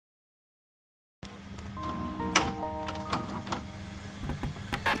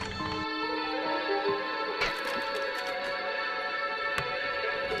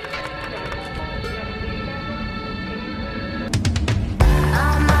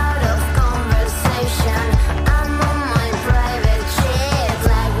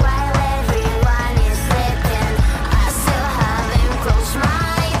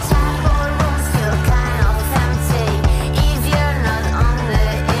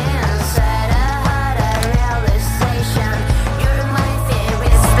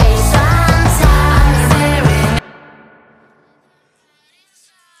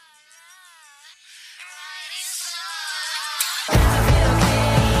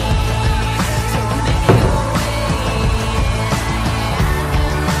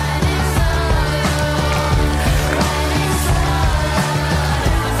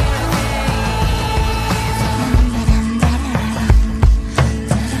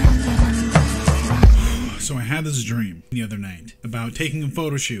had this dream the other night about taking a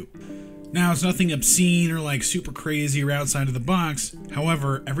photo shoot. Now, it's nothing obscene or like super crazy or outside of the box.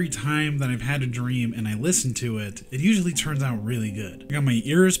 However, every time that I've had a dream and I listen to it, it usually turns out really good. I got my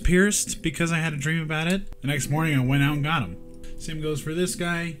ears pierced because I had a dream about it. The next morning I went out and got them. Same goes for this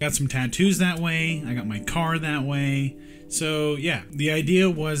guy. Got some tattoos that way. I got my car that way. So yeah, the idea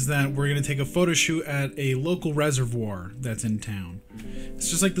was that we're gonna take a photo shoot at a local reservoir that's in town. It's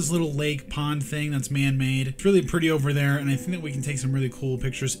just like this little lake pond thing that's man-made. It's really pretty over there, and I think that we can take some really cool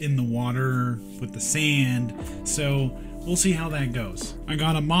pictures in the water with the sand. So we'll see how that goes. I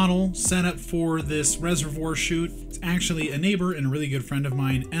got a model set up for this reservoir shoot. It's actually a neighbor and a really good friend of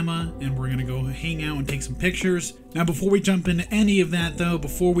mine, Emma, and we're gonna go hang out and take some pictures. Now, before we jump into any of that though,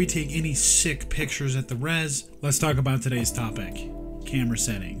 before we take any sick pictures at the res, let's talk about today's topic, camera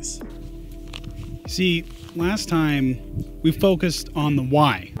settings. See, last time we focused on the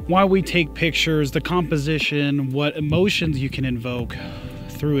why we take pictures, the composition, what emotions you can invoke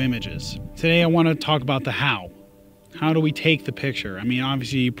through images. Today I want to talk about the how. How do we take the picture? I mean,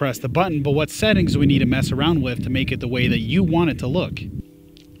 obviously you press the button, but what settings do we need to mess around with to make it the way that you want it to look?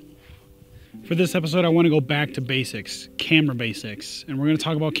 For this episode, I want to go back to basics, camera basics, and we're going to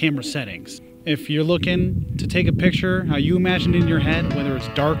talk about camera settings. If you're looking to take a picture how you imagine it in your head, whether it's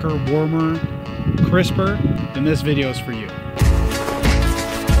darker, warmer, crisper, then this video is for you.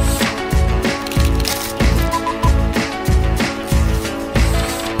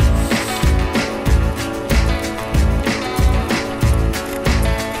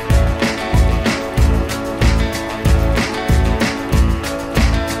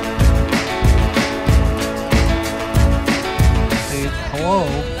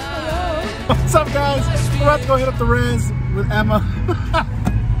 What's up, guys? We're about to go hit up the res with Emma.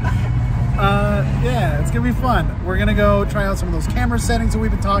 Yeah, it's gonna be fun. We're gonna go try out some of those camera settings that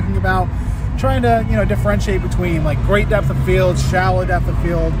we've been talking about, trying to, you know, differentiate between like great depth of field, shallow depth of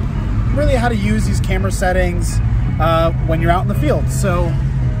field, really how to use these camera settings when you're out in the field. So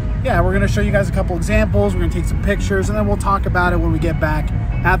yeah, we're gonna show you guys a couple examples. We're gonna take some pictures, and then we'll talk about it when we get back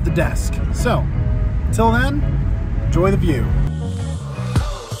at the desk. So until then, enjoy the view.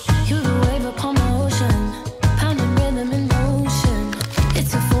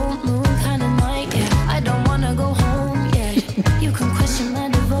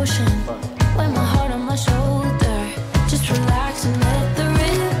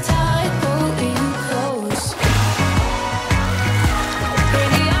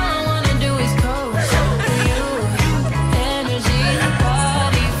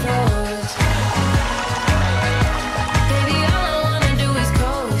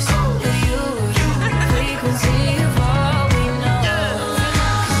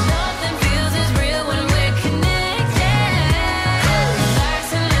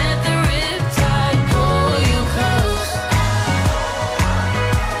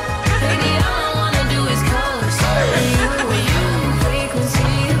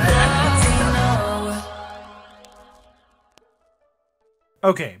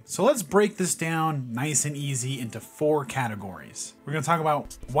 Okay, so let's break this down nice and easy into 4 categories. We're going to talk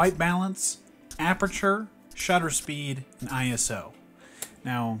about white balance, aperture, shutter speed, and ISO.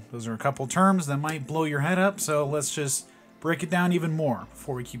 Now, those are a couple terms that might blow your head up, so let's just break it down even more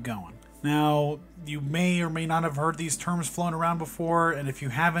before we keep going. Now, you may or may not have heard these terms flown around before, and if you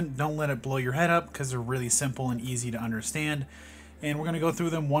haven't, don't let it blow your head up because they're really simple and easy to understand, and we're going to go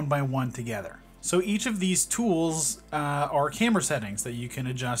through them one by one together. So each of these tools are camera settings that you can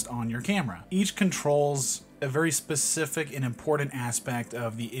adjust on your camera. Each controls a very specific and important aspect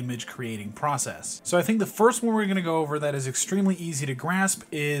of the image creating process. So I think the first one we're going to go over that is extremely easy to grasp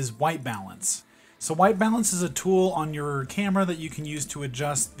is white balance. So white balance is a tool on your camera that you can use to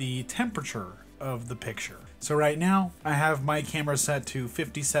adjust the temperature of the picture. So right now I have my camera set to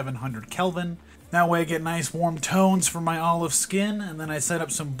 5700 Kelvin. That way I get nice warm tones for my olive skin, and then I set up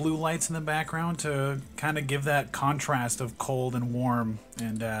some blue lights in the background to kind of give that contrast of cold and warm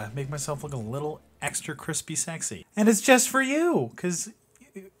and make myself look a little extra crispy sexy. And it's just for you, because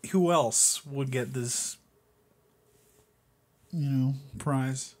who else would get this, you know,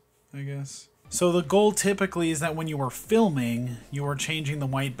 prize, I guess. So the goal typically is that when you are filming, you are changing the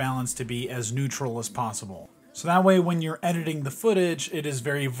white balance to be as neutral as possible. So that way when you're editing the footage, it is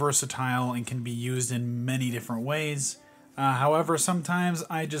very versatile and can be used in many different ways. However, sometimes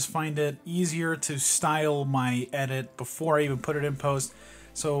I just find it easier to style my edit before I even put it in post.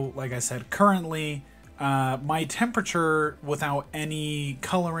 So like I said, currently my temperature without any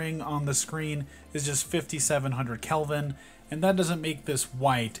coloring on the screen is just 5700 Kelvin. And that doesn't make this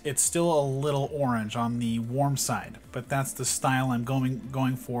white. It's still a little orange on the warm side, but that's the style I'm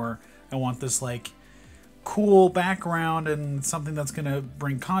going for. I want this like cool background and something that's going to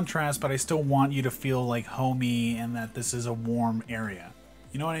bring contrast, but I still want you to feel like homey and that this is a warm area.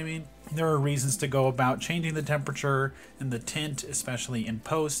 You know what I mean? There are reasons to go about changing the temperature and the tint, especially in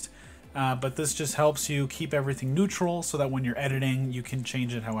post, but this just helps you keep everything neutral so that when you're editing, you can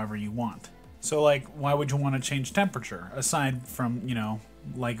change it however you want. So like, why would you want to change temperature aside from, you know,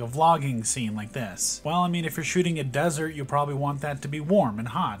 like a vlogging scene like this? Well, I mean, if you're shooting a desert, you probably want that to be warm and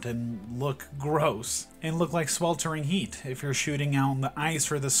hot and look gross and look like sweltering heat. If you're shooting out in the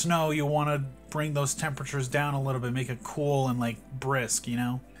ice or the snow, you want to bring those temperatures down a little bit, make it cool and like brisk, you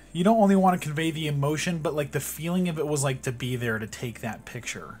know? You don't only want to convey the emotion, but like the feeling of it was like to be there to take that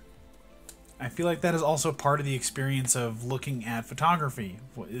picture. I feel like that is also part of the experience of looking at photography,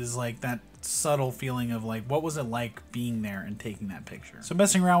 is like that subtle feeling of like, what was it like being there and taking that picture? So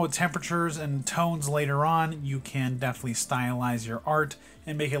messing around with temperatures and tones later on, you can definitely stylize your art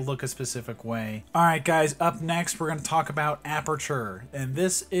and make it look a specific way. All right, guys, up next, we're going to talk about aperture. And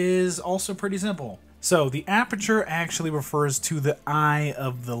this is also pretty simple. So the aperture actually refers to the eye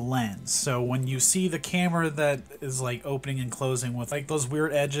of the lens. So when you see the camera that is like opening and closing with like those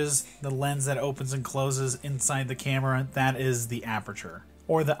weird edges, the lens that opens and closes inside the camera, that is the aperture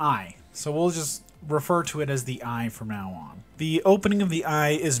or the eye. So we'll just refer to it as the eye from now on. The opening of the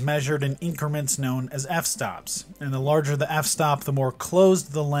eye is measured in increments known as f-stops. And the larger the f-stop, the more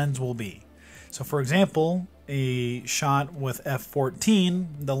closed the lens will be. So for example, a shot with f14,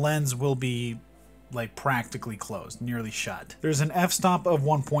 the lens will be like practically closed, nearly shut. There's an f-stop of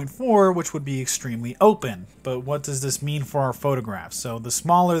 1.4, which would be extremely open. But what does this mean for our photographs? So the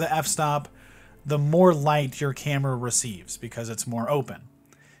smaller the f-stop, the more light your camera receives because it's more open.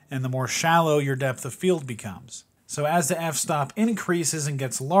 And the more shallow your depth of field becomes. So as the f-stop increases and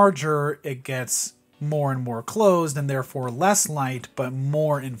gets larger, it gets more and more closed and therefore less light, but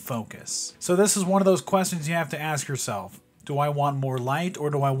more in focus. So this is one of those questions you have to ask yourself. Do I want more light or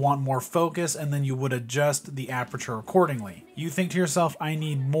do I want more focus? And then you would adjust the aperture accordingly. You think to yourself, I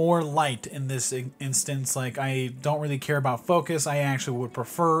need more light in this instance. Like, I don't really care about focus. I actually would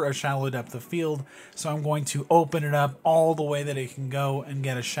prefer a shallow depth of field. So I'm going to open it up all the way that it can go and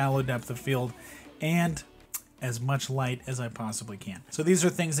get a shallow depth of field and as much light as I possibly can. So these are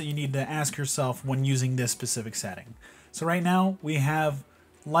things that you need to ask yourself when using this specific setting. So right now we have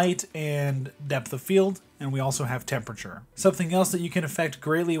light and depth of field, and we also have temperature. Something else that you can affect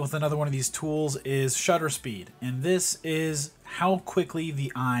greatly with another one of these tools is shutter speed, and this is how quickly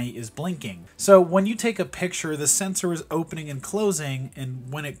the eye is blinking. So when you take a picture, the sensor is opening and closing,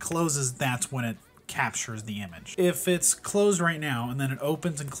 and when it closes, that's when it captures the image. If it's closed right now and then it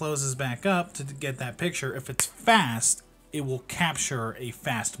opens and closes back up to get that picture, if it's fast, it will capture a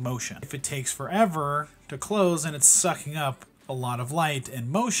fast motion. If it takes forever to close and it's sucking up a lot of light and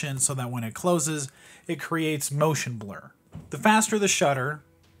motion so that when it closes, it creates motion blur. The faster the shutter,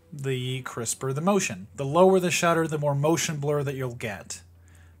 the crisper the motion. The lower the shutter, the more motion blur that you'll get.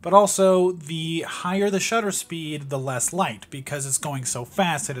 But also, the higher the shutter speed, the less light, because it's going so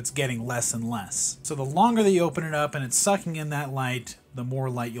fast that it's getting less and less. So the longer that you open it up and it's sucking in that light, the more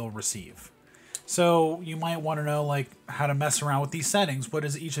light you'll receive. So you might want to know like how to mess around with these settings. What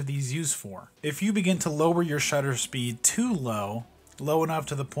is each of these used for? If you begin to lower your shutter speed too low enough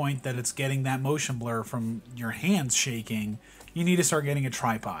to the point that it's getting that motion blur from your hands shaking, you need to start getting a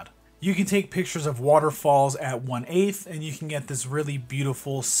tripod. You can take pictures of waterfalls at 1/8 and you can get this really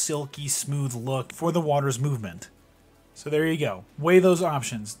beautiful, silky, smooth look for the water's movement. So there you go. Weigh those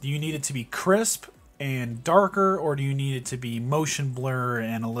options. Do you need it to be crisp and darker, or do you need it to be motion blur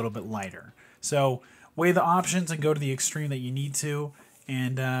and a little bit lighter? So weigh the options and go to the extreme that you need to,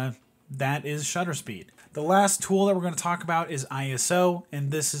 and that is shutter speed. The last tool that we're going to talk about is ISO,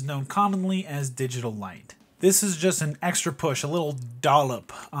 and this is known commonly as digital light. This is just an extra push, a little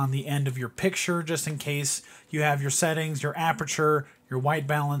dollop on the end of your picture, just in case you have your settings, your aperture, your white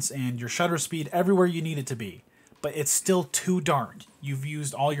balance, and your shutter speed everywhere you need it to be. But it's still too dark. You've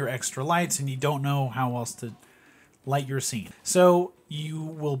used all your extra lights and you don't know how else to light your scene. So you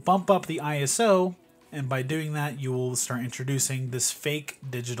will bump up the ISO, and by doing that, you will start introducing this fake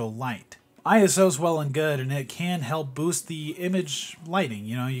digital light. ISO is well and good, and it can help boost the image lighting.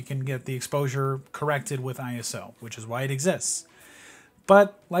 You know, you can get the exposure corrected with ISO, which is why it exists.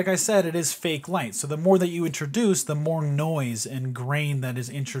 But like I said, it is fake light. So the more that you introduce, the more noise and grain that is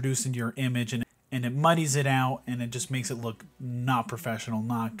introduced into your image, and it muddies it out, and it just makes it look not professional,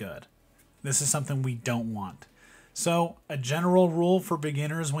 not good. This is something we don't want. So a general rule for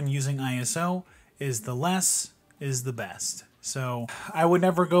beginners when using ISO is the less is the best. So I would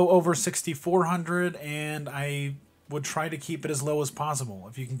never go over 6400, and I would try to keep it as low as possible.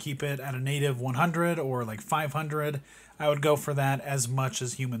 If you can keep it at a native 100 or like 500, I would go for that as much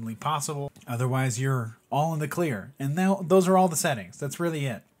as humanly possible. Otherwise, you're all in the clear. And now those are all the settings. That's really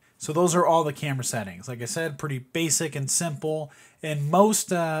it. So those are all the camera settings. Like I said, pretty basic and simple. And most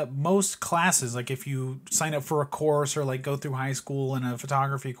classes, like if you sign up for a course or like go through high school in a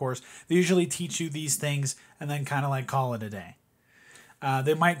photography course, they usually teach you these things and then kind of like call it a day.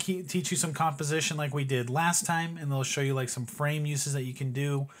 They might teach you some composition like we did last time, and they'll show you like some frame uses that you can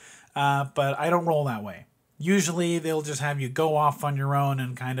do. But I don't roll that way. Usually they'll just have you go off on your own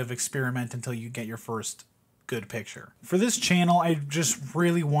and kind of experiment until you get your first good picture. For this channel, I just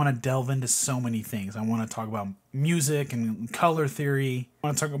really want to delve into so many things. I want to talk about music and color theory. I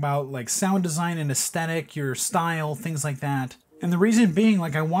want to talk about like sound design and aesthetic, your style, things like that. And the reason being,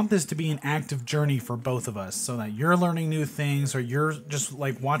 like, I want this to be an active journey for both of us so that you're learning new things or you're just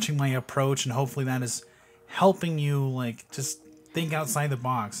like watching my approach, and hopefully that is helping you like just think outside the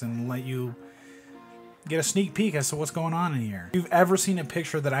box and let you get a sneak peek as to what's going on in here. If you've ever seen a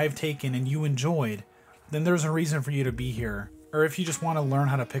picture that I've taken and you enjoyed, then there's a reason for you to be here. Or if you just want to learn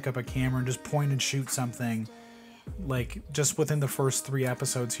how to pick up a camera and just point and shoot something, like just within the first 3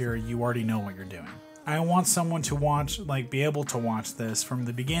 episodes here, you already know what you're doing. I want someone to watch, like be able to watch this from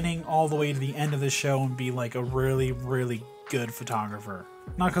the beginning all the way to the end of the show and be like a really, really good photographer.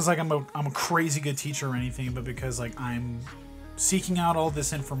 Not because like I'm a crazy good teacher or anything, but because like I'm seeking out all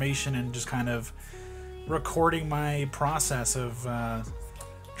this information and just kind of recording my process of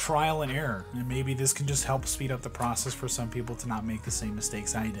trial and error. And maybe this can just help speed up the process for some people to not make the same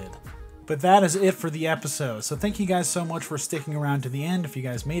mistakes I did. But that is it for the episode. So thank you guys so much for sticking around to the end. If you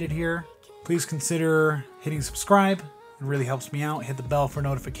guys made it here, please consider hitting subscribe. It really helps me out. Hit the bell for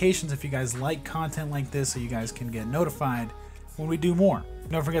notifications if you guys like content like this so you guys can get notified when we do more.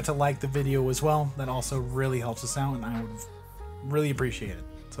 Don't forget to like the video as well. That also really helps us out and I would really appreciate it.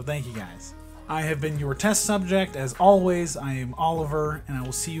 So thank you guys. I have been your test subject. As always, I am Oliver, and I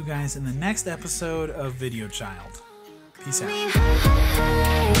will see you guys in the next episode of VIDEOCHILD. Peace out.